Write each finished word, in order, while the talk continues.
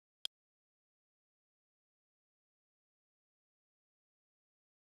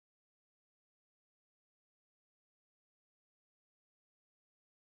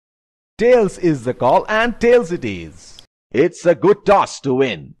Tails is the call, and tails it is. It's a good toss to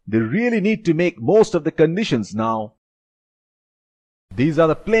win. They really need to make most of the conditions now. These are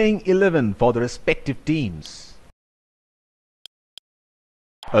the playing 11 for the respective teams.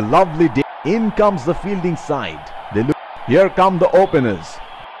 A lovely day. In comes the fielding side. They look. Here come the openers.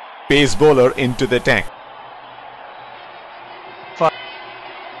 Pace bowler into the attack.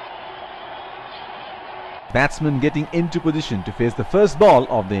 Batsman getting into position to face the first ball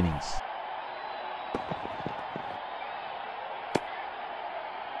of the innings.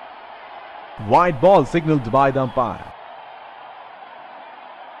 Wide ball signalled by the umpire.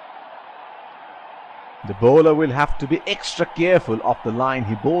 The bowler will have to be extra careful of the line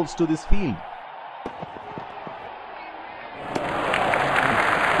he bowls to this field.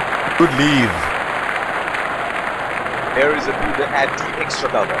 Good leave. Here is a fielder at deep extra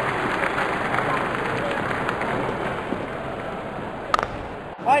cover.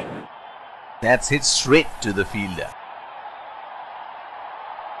 Right. That's hit straight to the fielder.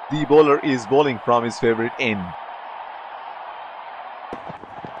 The bowler is bowling from his favourite end.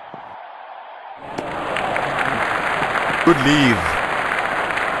 Good leave.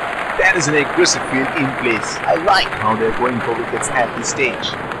 That is an aggressive field in place. I like how they're going for wickets at this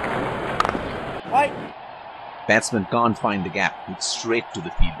stage. Right. Batsman can't find the gap. It's straight to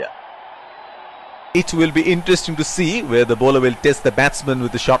the fielder. It will be interesting to see where the bowler will test the batsman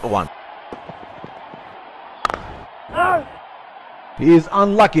with the short one. He is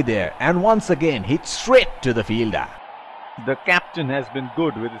unlucky there and once again hit straight to the fielder. The captain has been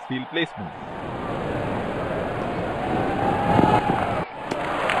good with his field placement.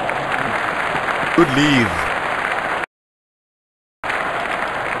 Good leave.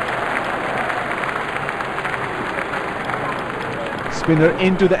 Spinner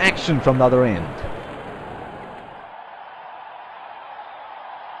into the action from the other end.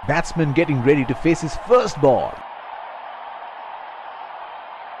 Batsman getting ready to face his first ball.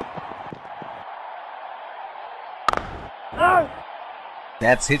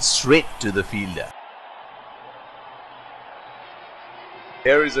 That's hit straight to the fielder.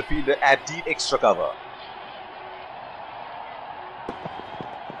 Here is a fielder at deep extra cover.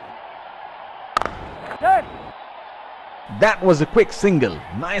 That was a quick single.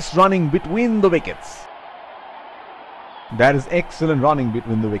 Nice running between the wickets. That is excellent running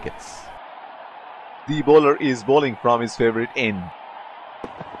between the wickets. The bowler is bowling from his favourite end.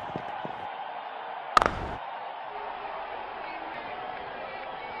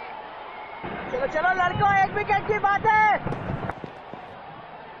 चलो चलो लड़कों, एक wicket की बात है.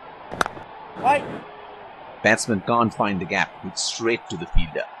 Right. Batsman can't find the gap. It's straight to the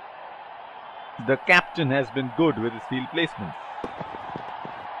fielder. The captain has been good with his field placement.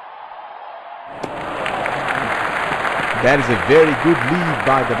 That is a very good lead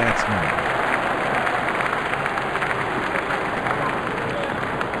by the batsman.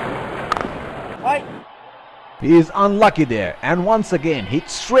 Right. He is unlucky there and once again hit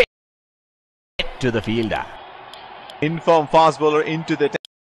straight to the fielder. Inform fast bowler into the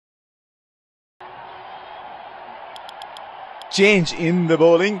change in the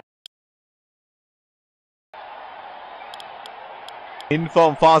bowling.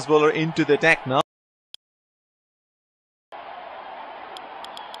 Inform fast bowler into the attack now.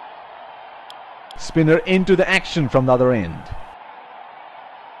 Spinner into the action from the other end.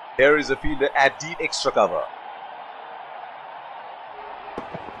 Here is a fielder at deep extra cover.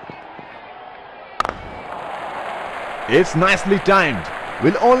 It's nicely timed.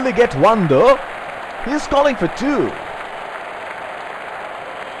 Will only get one though. He's calling for two.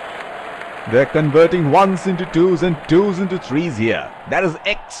 They're converting ones into twos and twos into threes here. That is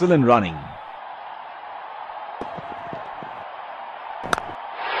excellent running.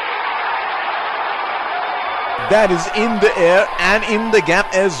 That is in the air and in the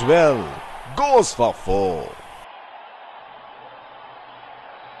gap as well. Goes for four.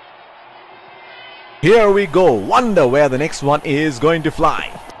 Here we go. Wonder where the next one is going to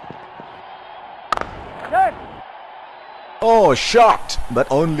fly. Good. Oh, shot, but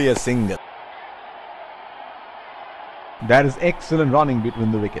only a single. That is excellent running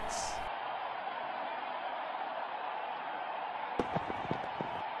between the wickets.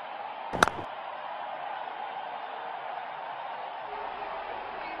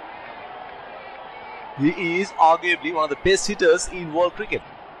 He is arguably one of the best hitters in world cricket.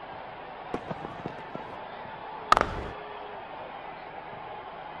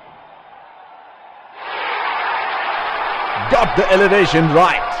 Got the elevation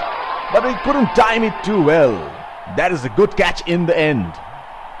right, but he couldn't time it too well. That is a good catch in the end.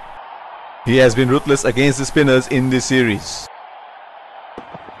 He has been ruthless against the spinners in this series.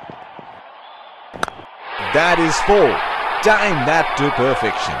 That is 4. Time that to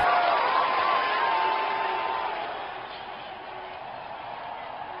perfection.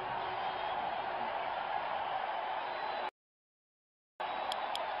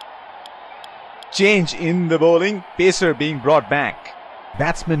 Change in the bowling. Pacer being brought back.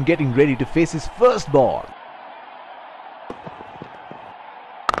 Batsman getting ready to face his first ball.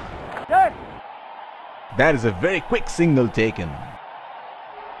 That is a very quick single taken.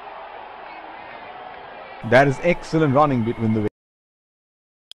 That is excellent running between the wickets.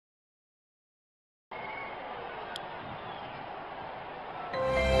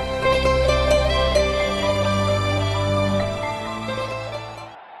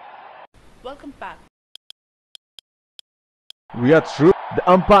 Welcome back. We are through. The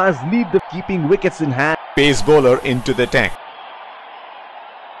umpires lead the keeping wickets in hand. Pace bowler into the attack.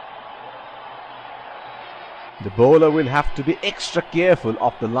 The bowler will have to be extra careful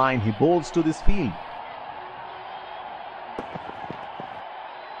of the line he bowls to this field.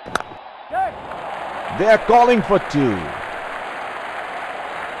 They are calling for 2.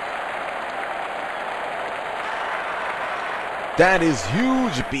 That is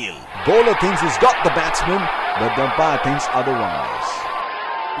huge appeal. Bowler thinks he's got the batsman, but the umpire thinks otherwise.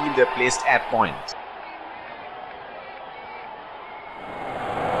 Fielder placed at point.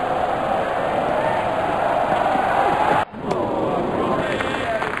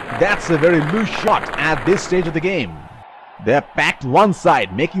 That's a very loose shot at this stage of the game. They're packed one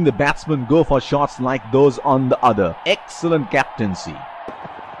side, making the batsman go for shots like those on the other. Excellent captaincy.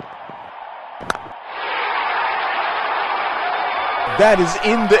 That is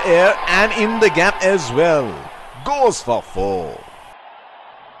in the air and in the gap as well. Goes for 4.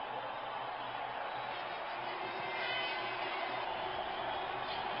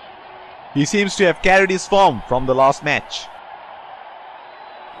 He seems to have carried his form from the last match.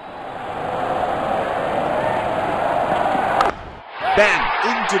 Bang!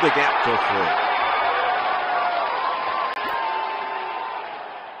 Into the gap for 4.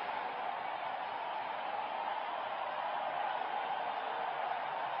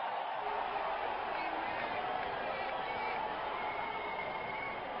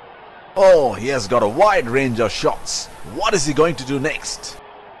 Oh, he has got a wide range of shots. What is he going to do next?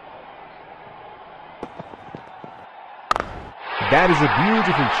 That is a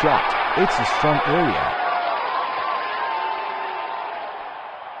beautiful shot. It's a strong area.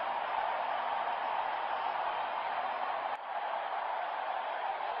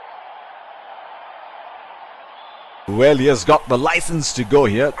 Well, he has got the license to go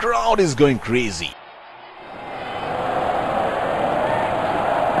here. Crowd is going crazy.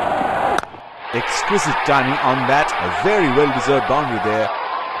 Exquisite timing on that. A very well-deserved boundary there.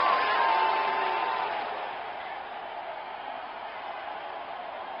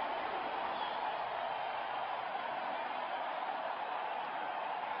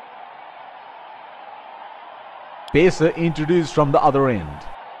 Pacer introduced from the other end.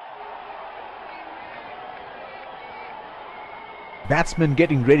 Batsman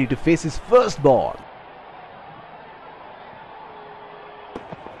getting ready to face his first ball.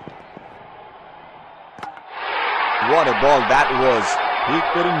 What a ball that was. He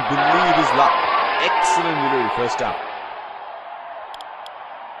couldn't believe his luck. Excellent delivery first up.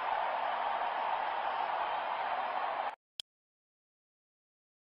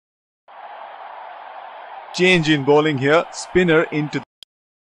 Change in bowling here. Spinner into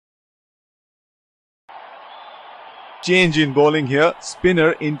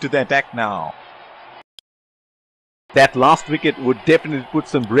the attack now. That last wicket would definitely put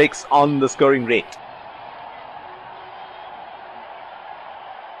some brakes on the scoring rate.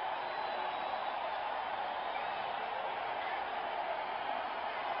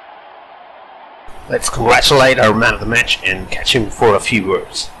 Let's congratulate our man of the match and catch him for a few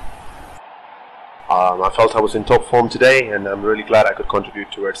words. I felt I was in top form today and I'm really glad I could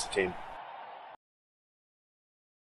contribute towards the team.